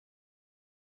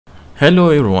Hello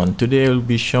everyone, today I will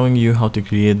be showing you how to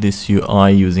create this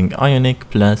UI using Ionic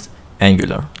plus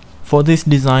Angular. For this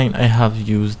design I have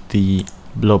used the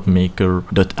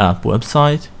blobmaker.app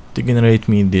website to generate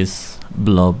me this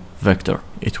blob vector.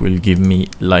 It will give me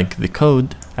like the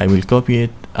code. I will copy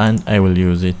it and I will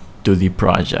use it to the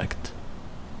project.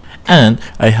 And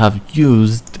I have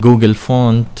used Google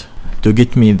font to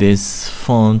get me this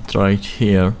font right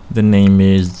here. The name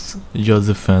is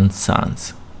Josephine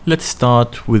Sans. Let's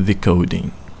start with the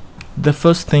coding. The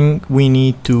first thing, we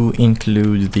need to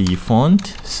include the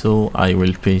font, so I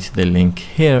will paste the link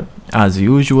here. As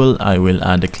usual, I will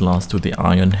add a class to the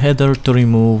ion header to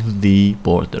remove the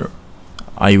border.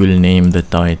 I will name the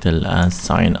title as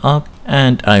sign up,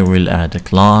 and I will add a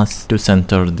class to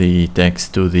center the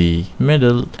text to the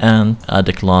middle and add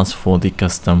a class for the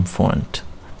custom font.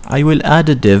 I will add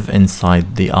a div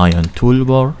inside the ion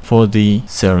toolbar for the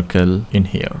circle in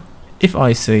here. If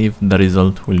I save, the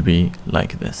result will be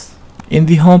like this. In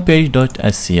the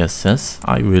homepage.scss,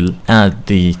 I will add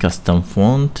the custom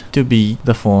font to be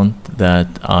the font that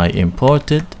I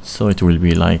imported, so it will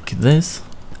be like this.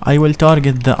 I will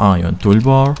target the ion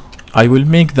toolbar. I will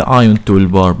make the ion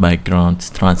toolbar background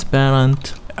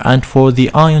transparent, and for the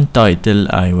ion title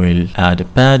I will add a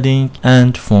padding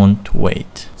and font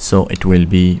weight, so it will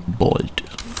be bold.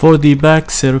 For the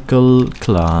back circle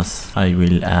class, I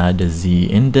will add a z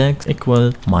index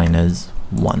equal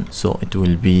 -1, so it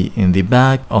will be in the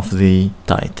back of the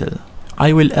title.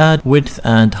 I will add width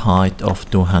and height of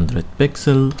 200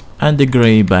 pixels and a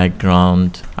gray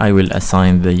background. I will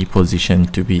assign the position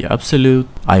to be absolute.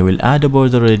 I will add a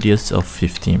border radius of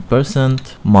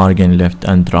 15%, margin left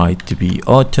and right to be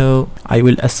auto. I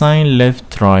will assign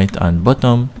left, right and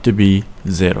bottom to be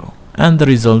 0, and the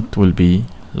result will be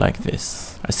like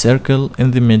this. A circle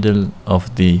in the middle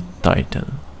of the title.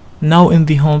 Now in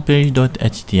the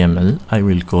homepage.html, I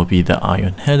will copy the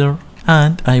ion header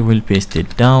and I will paste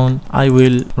it down. I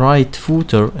will write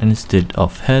footer instead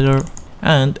of header,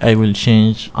 and I will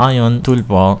change ion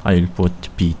toolbar. I will put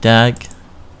p tag.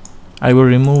 I will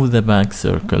remove the back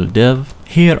circle div.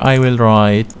 Here I will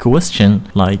write question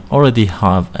like already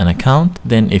have an account.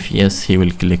 Then if yes, he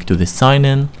will click to the sign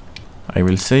in. I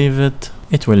will save it.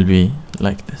 It will be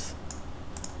like this.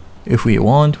 If we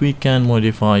want, we can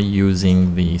modify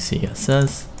using the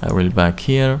CSS. I will back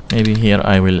here. Maybe here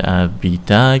I will add b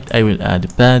tag. I will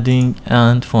add padding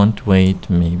and font weight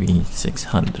maybe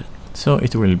 600. So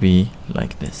it will be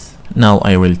like this. Now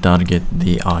I will target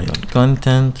the ion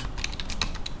content.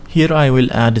 Here I will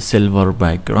add a silver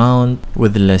background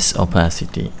with less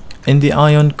opacity. In the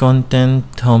ion content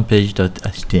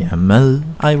homepage.html,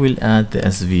 I will add the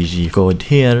SVG code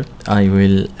here. I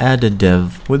will add a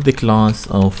div with the class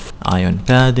of ion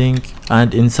padding,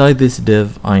 and inside this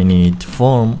div I need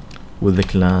form with the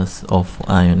class of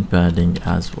ion padding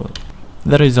as well.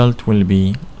 The result will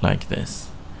be like this.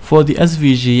 For the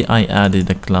SVG, I added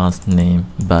a class name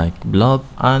backblob,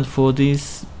 and for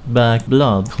this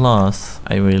backblob class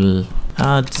I will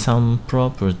add some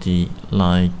property,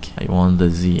 like I want the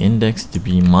z index to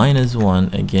be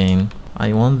 -1 again.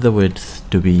 I want the width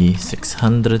to be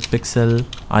 600 pixels.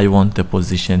 I want the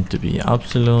position to be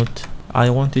absolute. I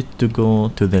want it to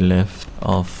go to the left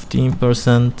of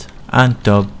 10% and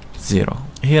top 0.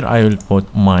 Here I will put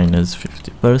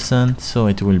 -50%, so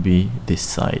it will be this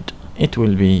side. It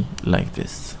will be like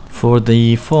this. For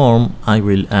the form, I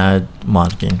will add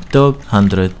margin top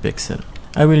 100 pixels.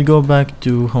 I will go back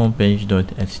to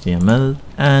homepage.html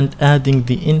and adding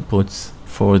the inputs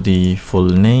for the full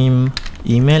name,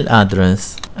 email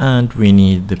address, and we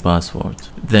need the password.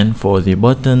 Then for the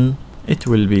button, it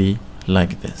will be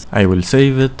like this. I will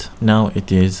save it. Now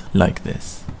it is like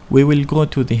this. We will go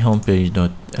to the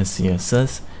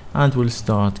homepage.scss and we'll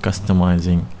start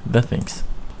customizing the things.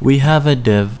 We have a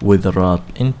div with a wrap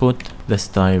input. The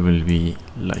style will be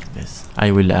like this.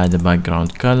 I will add a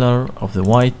background color of the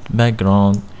white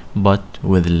background but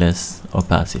with less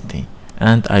opacity,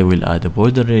 and I will add a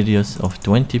border radius of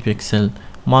 20 pixels,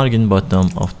 margin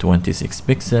bottom of 26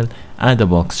 pixels, and a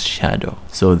box shadow.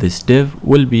 So this div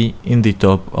will be in the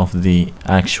top of the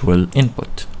actual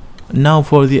input. Now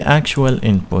for the actual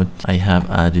input, I have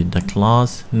added the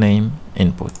class name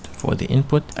input. For the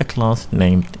input, a class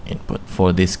named input.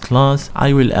 For this class,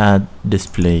 I will add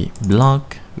display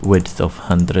block width of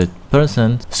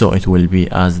 100%, so it will be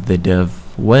as the div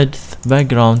width,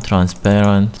 background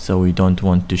transparent, so we don't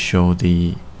want to show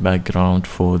the background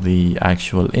for the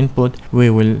actual input. We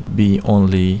will be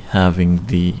only having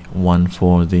the one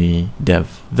for the div.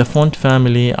 The font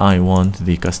family, I want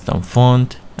the custom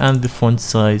font, and the font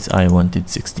size I wanted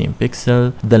 16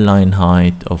 pixel, the line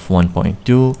height of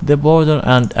 1.2, the border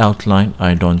and outline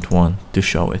I don't want to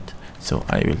show it, so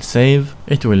I will save.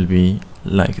 It will be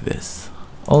like this.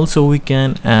 Also we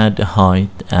can add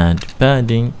height and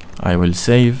padding. I will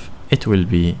save. It will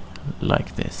be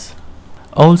like this.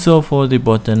 Also for the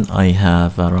button I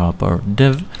have a wrapper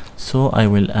div, so I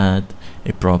will add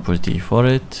a property for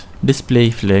it, display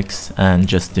flex, and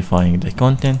justifying the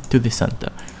content to the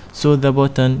center, so the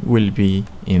button will be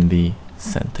in the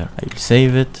center. I will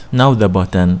save it. Now the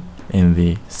button in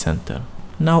the center.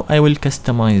 Now I will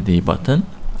customize the button.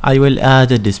 I will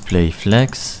add a display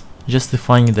flex,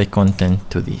 justifying the content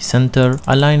to the center,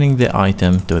 aligning the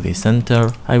item to the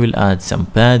center. I will add some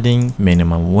padding,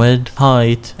 minimum width,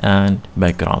 height, and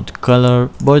background color,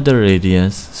 border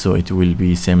radius, so it will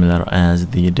be similar as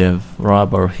the div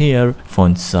wrapper here,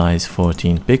 font size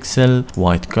 14 pixel,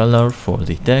 white color for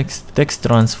the text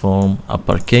transform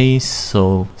uppercase,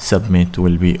 so submit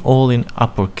will be all in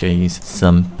uppercase,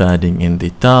 some padding in the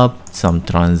top, some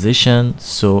transition,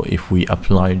 so if we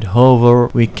applied hover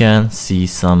we can see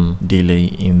some delay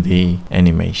in the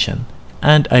animation.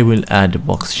 And I will add a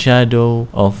box shadow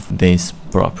of this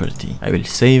property. I will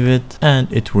save it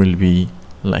and it will be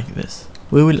like this.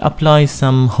 We will apply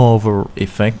some hover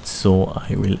effect, so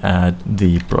I will add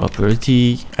the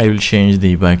property. I will change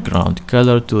the background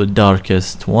color to the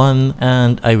darkest one,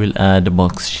 and I will add a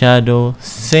box shadow,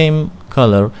 same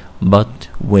color but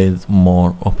with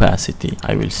more opacity.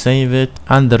 I will save it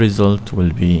and the result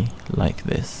will be like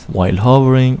this. While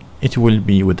hovering, it will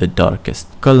be with the darkest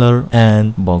color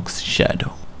and box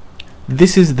shadow.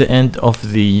 This is the end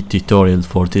of the tutorial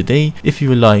for today. If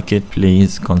you like it,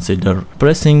 please consider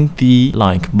pressing the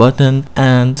like button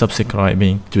and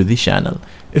subscribing to the channel.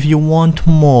 If you want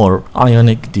more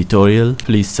Ionic tutorial,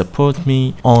 please support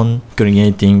me on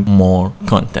creating more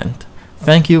content.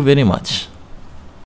 Thank you very much.